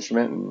up with your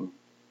instrument and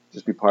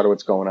just be part of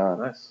what's going on.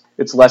 Nice.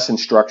 It's less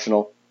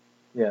instructional.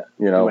 Yeah.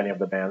 Do any of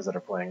the bands that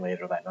are playing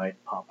later that night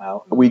pop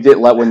out? We did.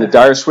 When the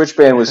Dire Switch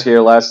Band was here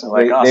last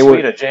night, they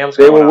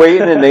were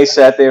waiting and they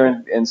sat there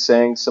and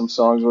sang some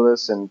songs with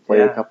us and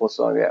played a couple of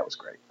songs. Yeah, it was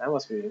great. That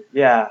must be.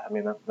 Yeah, I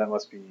mean that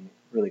must be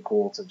really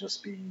cool to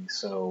just be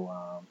so.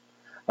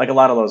 Like a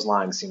lot of those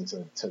lines seem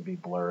to be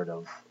blurred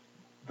of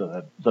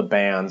the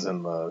bands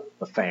and the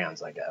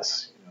fans, I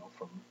guess,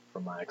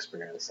 from my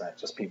experience, that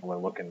just people are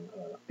looking.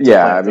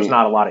 There's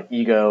not a lot of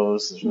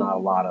egos. There's not a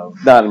lot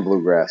of not in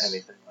bluegrass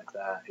anything like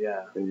that.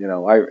 Yeah.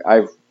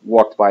 I've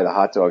walked by the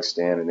hot dog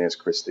stand and there's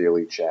Chris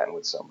Thiele chatting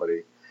with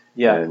somebody.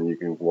 Yeah. And you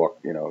can walk.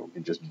 You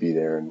can just be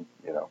there, and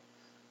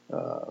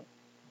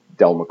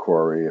Del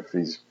McCrory, if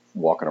he's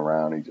walking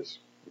around, he just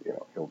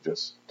he'll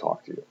just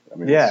talk to you. I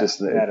mean, it's just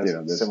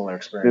there's similar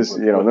experience.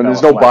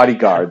 There's no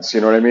bodyguards.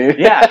 You know what I mean?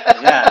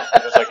 Yeah.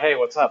 It's like, hey,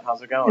 what's up?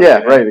 How's it going? Yeah,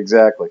 right,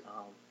 exactly.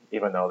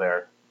 Even though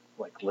they're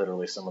like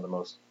literally some of the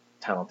most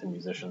talented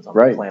musicians on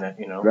the planet,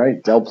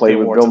 Right. Del played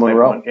with Bill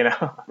Monroe.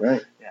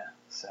 Right. Yeah.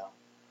 So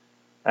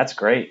that's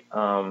great.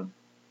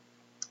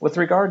 With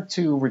regard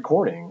to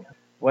recording,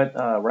 what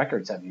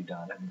records have you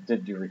done?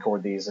 Did you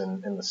record these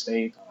in the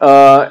state?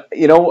 I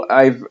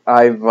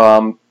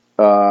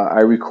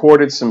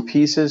recorded some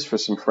pieces for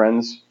some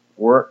friends'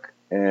 work,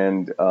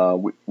 and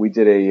we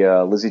did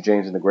a Lizzie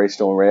James and the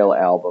Greystone Rail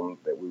album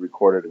that we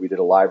recorded. We did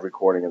a live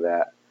recording of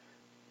that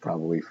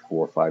probably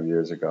 4 or 5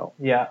 years ago.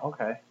 Yeah.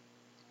 Okay.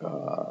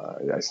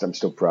 I'm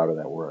still proud of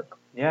that work.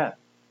 Yeah.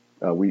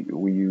 We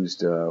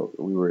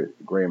were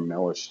at Graham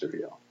Meller's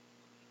studio.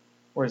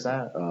 Where's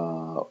that?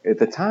 At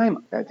the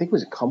time, I think it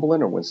was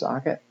Cumberland or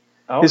Woonsocket.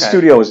 Okay. His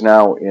studio is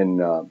now in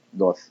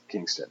North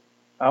Kingston.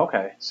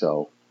 Okay.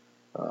 So,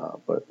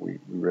 but we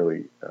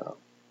really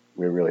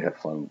had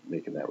fun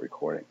making that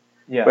recording.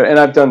 Yeah. And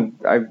I've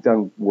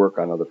done work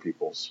on other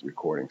people's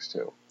recordings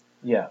too.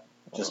 Yeah.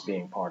 Just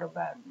being part of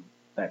that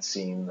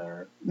scene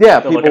there. Yeah.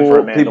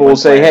 People will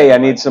say, "Hey, I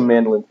need some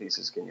mandolin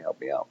pieces. Can you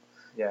help me out?"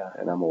 Yeah.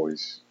 And I'm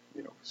always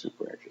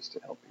super interested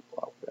to help people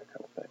out with that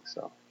kind of thing.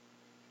 So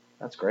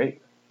that's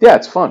great. Yeah,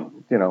 it's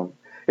fun.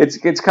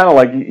 It's kind of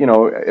like,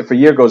 if a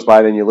year goes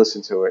by, then you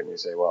listen to it and you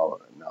say, well,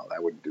 no, I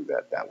wouldn't do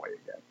that way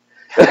again.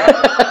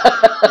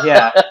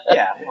 Yeah.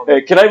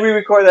 Hey, can I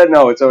re-record that?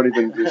 No, it's already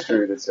been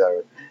distributed.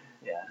 So.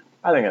 Yeah,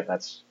 I think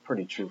that's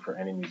pretty true for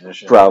any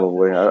musician.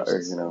 Probably,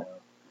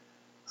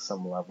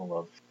 some level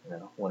of,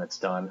 when it's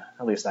done.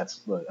 At least that's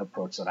the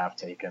approach that I've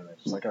taken.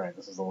 It's just like, all right,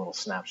 this is a little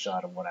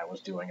snapshot of what I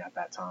was doing at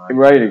that time.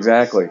 Right,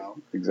 exactly.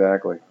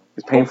 Exactly.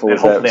 As painful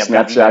as that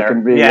snapshot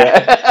can be.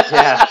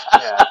 Yeah.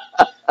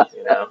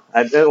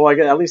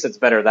 At least it's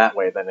better that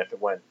way than if it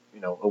went,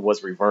 it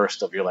was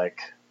reversed of you're like,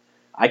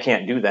 I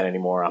can't do that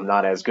anymore. I'm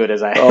not as good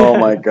as I. Oh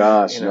my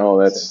gosh, no,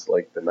 that's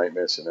like the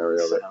nightmare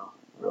scenario that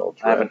we all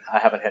dread. I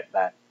haven't hit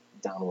that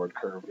downward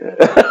curve yet.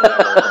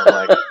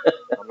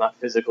 I'm not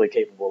physically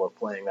capable of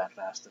playing that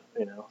fast,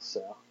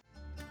 so.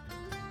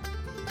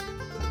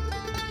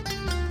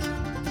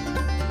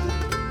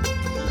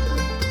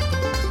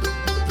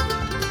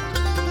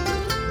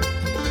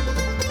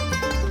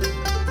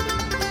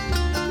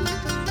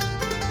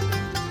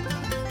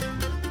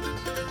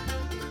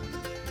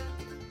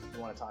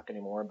 Talk any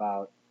more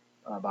about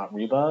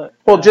Reba?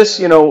 Well, just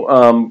we're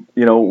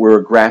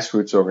a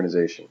grassroots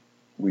organization.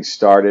 We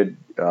started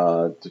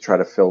to try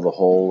to fill the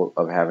hole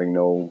of having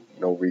no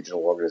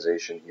regional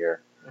organization here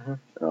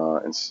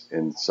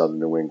in southern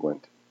New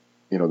England.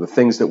 The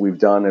things that we've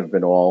done have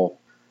been all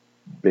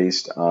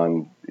based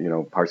on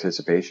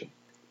participation.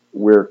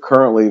 We're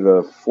currently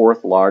the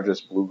 4th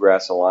largest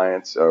bluegrass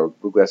alliance or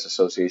bluegrass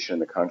association in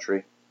the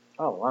country.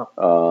 Oh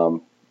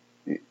wow.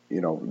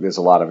 There's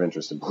a lot of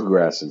interest in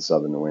bluegrass in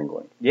southern New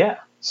England. Yeah.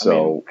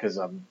 So, because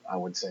I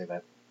would say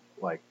that,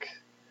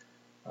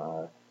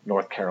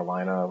 North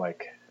Carolina,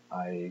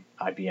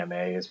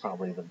 IBMA is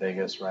probably the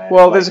biggest, right?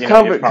 Well, there's a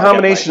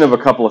combination of a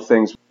couple of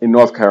things. In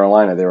North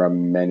Carolina, there are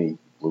many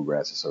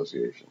bluegrass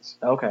associations.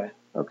 Okay.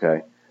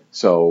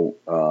 So,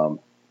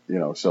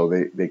 so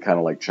they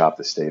kind of chop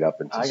the state up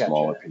into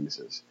smaller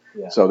pieces.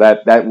 Yeah. So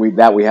that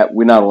we have,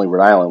 we're not only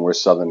Rhode Island, we're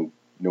southern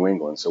New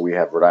England. So we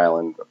have Rhode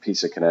Island, a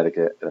piece of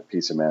Connecticut, and a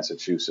piece of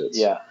Massachusetts.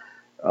 Yeah.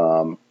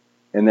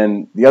 And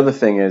then the other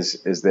thing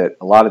is that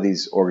a lot of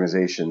these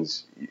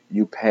organizations,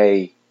 you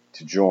pay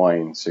to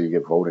join, so you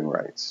get voting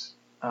rights.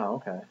 Oh,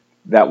 okay.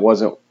 That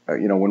wasn't,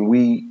 when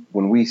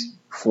we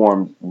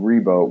formed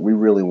Reba, we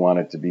really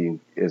wanted to be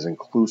as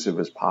inclusive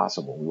as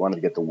possible. We wanted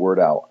to get the word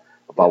out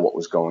about what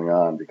was going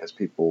on because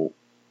people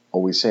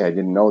always say, I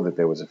didn't know that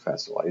there was a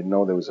festival. I didn't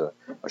know there was a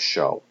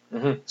show.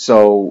 Mm-hmm.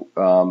 So,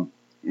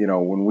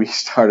 when we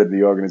started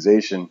the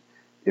organization,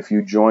 if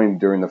you joined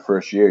during the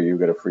first year, you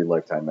get a free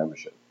lifetime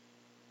membership.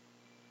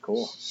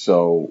 Cool.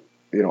 So,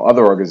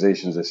 other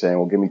organizations are saying,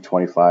 well, give me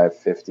 $25,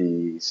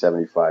 $50,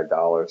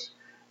 $75.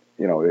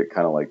 It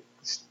kind of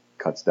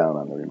cuts down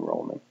on the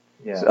enrollment.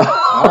 Yeah. So.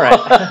 All right.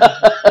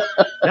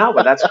 No,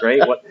 but that's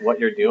great what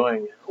you're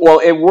doing. Well,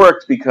 it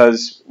worked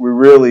because we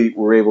really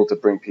were able to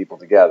bring people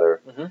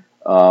together.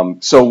 Mm-hmm.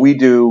 So we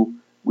do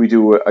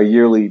a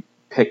yearly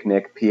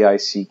picnic,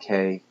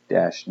 PICK-Nick.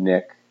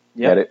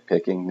 Yep. Get it?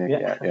 Picking, Nick.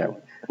 Yeah. Yeah.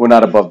 We're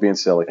not above being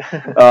silly.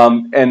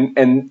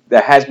 And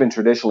there has been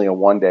traditionally a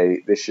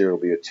 1-day. This year it'll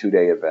be a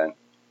 2-day event.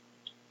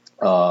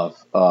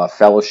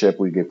 Fellowship.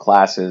 We give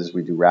classes.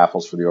 We do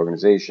raffles for the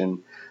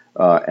organization.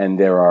 And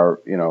there are,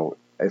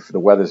 if the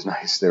weather's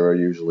nice, there are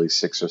usually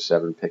 6 or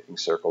 7 picking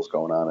circles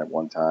going on at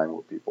one time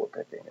where people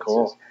are picking.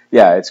 Cool.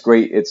 It's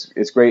great.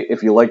 It's great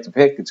if you like to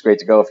pick. It's great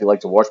to go. If you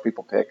like to watch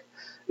people pick,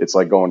 it's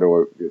like going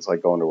to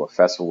a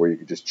festival where you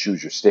can just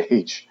choose your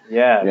stage.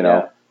 Yeah. You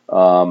know.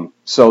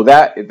 So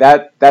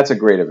that's a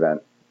great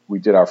event. We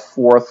did our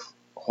 4th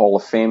Hall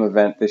of Fame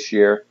event this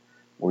year.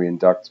 We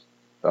induct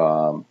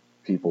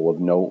people of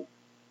note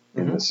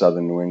in the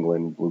Southern New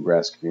England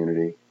bluegrass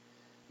community.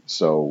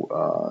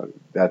 So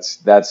that's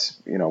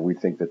we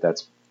think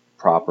that's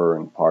proper,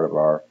 and part of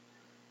our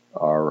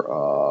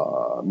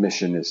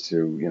mission is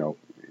to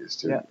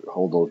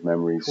hold those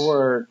memories. Who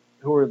are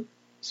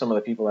some of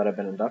the people that have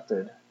been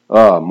inducted?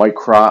 Mike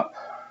Kropp,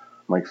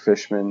 Mike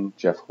Fishman,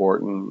 Jeff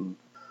Horton.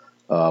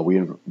 We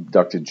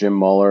inducted Jim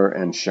Muller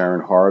and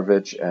Sharon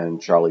Horovich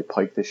and Charlie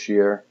Pike this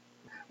year.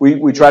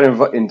 We try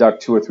to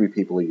induct 2 or 3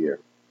 people a year.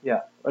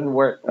 Yeah, and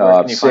where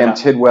can you Sam find out?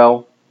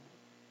 Tidwell,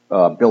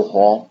 Bill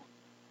Hall.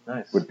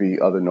 Nice. Would be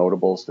other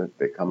notables that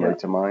come right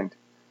to mind,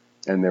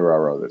 and there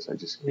are others. I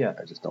just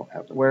don't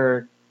have them.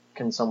 Where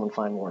can someone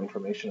find more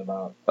information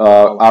about?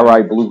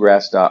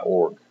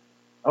 ribluegrass.org.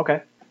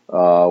 Okay.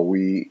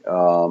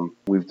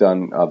 We've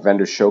done a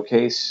vendor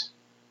showcase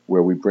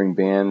where we bring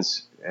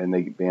bands, and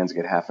bands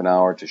get half an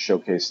hour to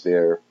showcase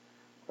their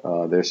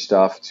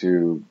stuff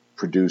to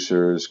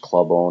producers,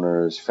 club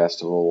owners,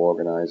 festival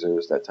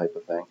organizers, that type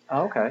of thing.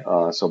 Oh, okay.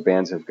 So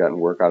bands have gotten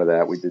work out of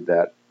that. We did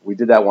that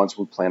once.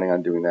 We're planning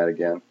on doing that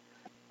again.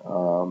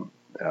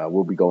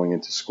 We'll be going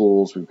into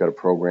schools. We've got a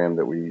program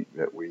that we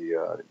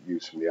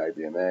use from the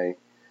IBMA.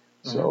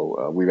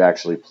 So we've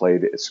actually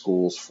played at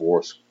schools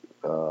for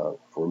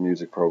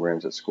music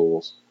programs at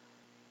schools,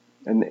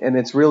 and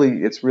it's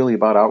really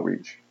about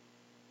outreach.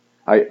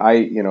 We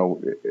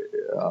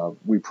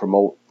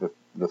promote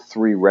the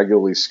 3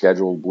 regularly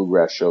scheduled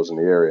bluegrass shows in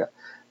the area.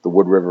 The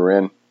Wood River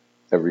Inn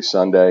every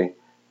Sunday,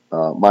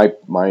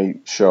 my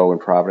show in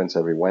Providence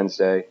every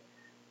Wednesday,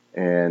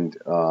 and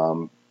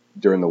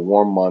during the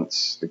warm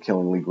months, the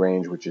Killingley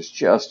Grange, which is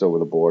just over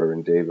the border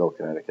in Dayville,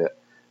 Connecticut,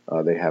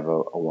 they have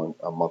a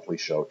monthly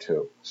show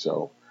too.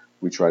 So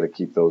we try to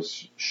keep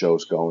those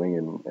shows going,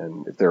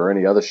 and if there are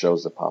any other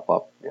shows that pop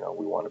up,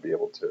 we want to be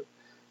able to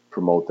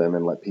promote them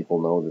and let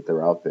people know that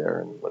they're out there,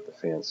 and let the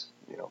fans,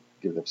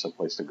 give them some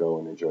place to go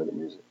and enjoy the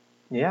music.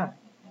 Yeah.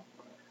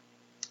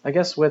 I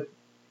guess with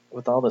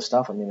all this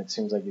stuff, I mean, it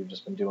seems like you've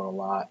just been doing a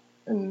lot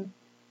in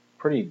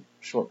a pretty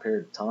short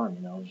period of time,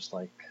 just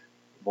like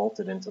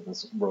vaulted into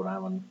this Rhode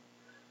Island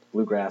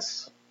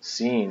bluegrass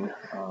scene.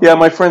 Yeah,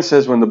 my friend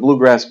says when the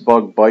bluegrass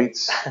bug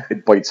bites,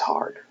 it bites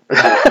hard.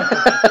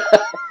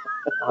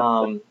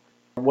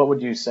 What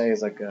would you say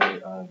is like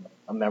a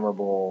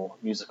memorable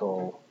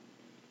musical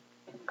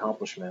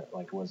accomplishment?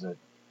 Like, was it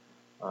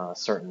a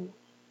certain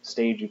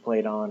stage you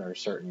played on, or a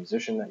certain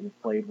musician that you've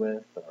played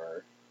with,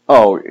 or?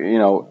 Oh,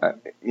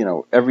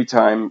 every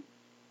time,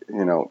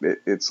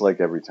 it's like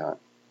every time.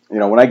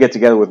 When I get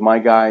together with my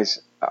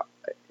guys,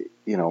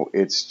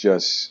 it's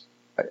just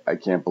I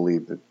can't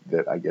believe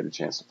that I get a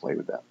chance to play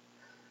with them.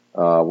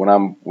 When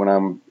I'm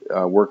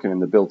working in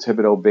the Bill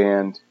Thibodeau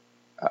band,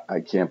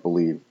 I can't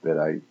believe that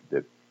I'm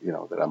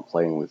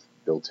playing with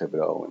Bill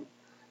Thibodeau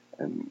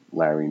and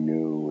Larry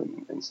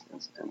New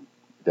and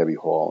Debbie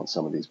Hall and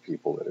some of these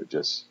people that are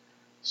just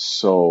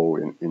so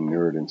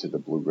inured into the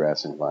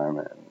bluegrass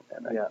environment,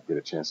 and I get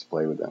a chance to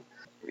play with them.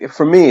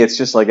 For me, it's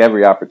just like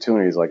every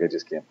opportunity is like, I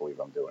just can't believe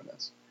I'm doing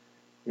this.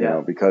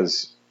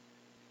 Because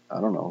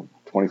I don't know,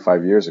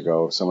 25 years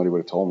ago, if somebody would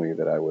have told me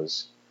that I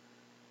was,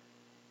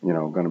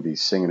 going to be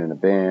singing in a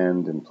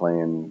band and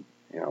playing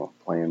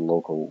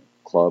local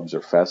clubs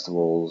or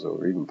festivals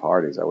or even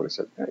parties, I would have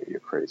said, "Hey,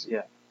 you're crazy."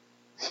 Yeah.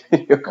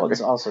 Well,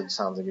 it also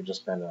sounds like you've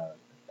just been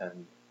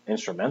an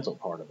instrumental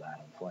part of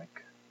that, of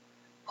like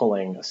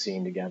pulling a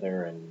scene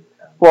together and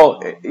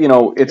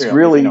it's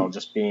really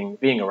just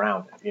being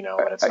around it,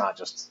 and it's not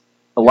just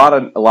a lot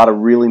of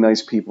really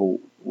nice people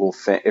will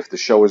if the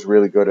show is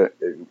really good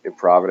in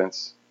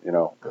Providence,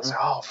 they'll say,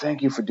 "Oh,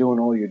 thank you for doing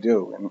all you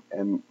do,"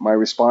 and my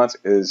response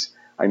is,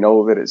 I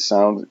know that it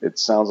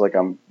sounds like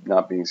I'm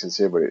not being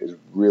sincere, but it is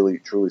really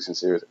truly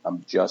sincere.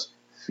 I'm just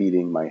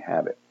feeding my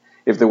habit.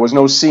 If there was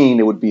no scene,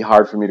 it would be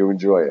hard for me to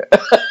enjoy it.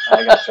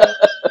 I gotcha.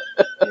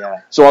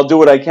 Yeah. So I'll do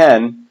what I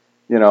can.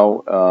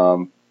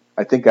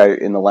 I think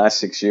in the last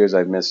 6 years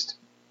I've missed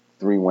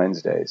 3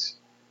 Wednesdays.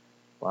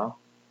 Wow.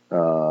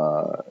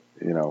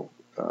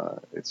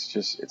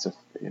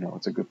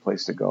 It's a good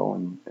place to go,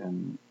 and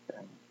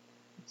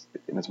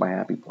it's my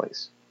happy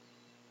place.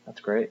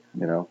 That's great.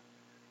 Well,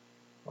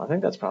 I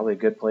think that's probably a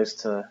good place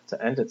to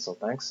end it. So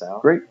thanks, Sal.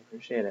 Great. I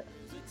appreciate it.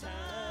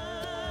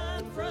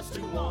 Time for us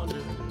to wander.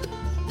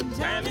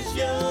 Time is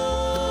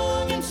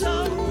young and so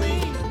are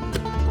we.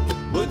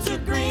 Woods are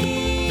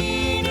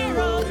greener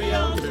over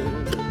yonder.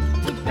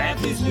 The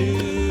path is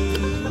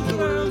new, the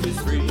world is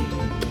free.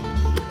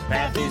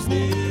 Path is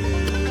new.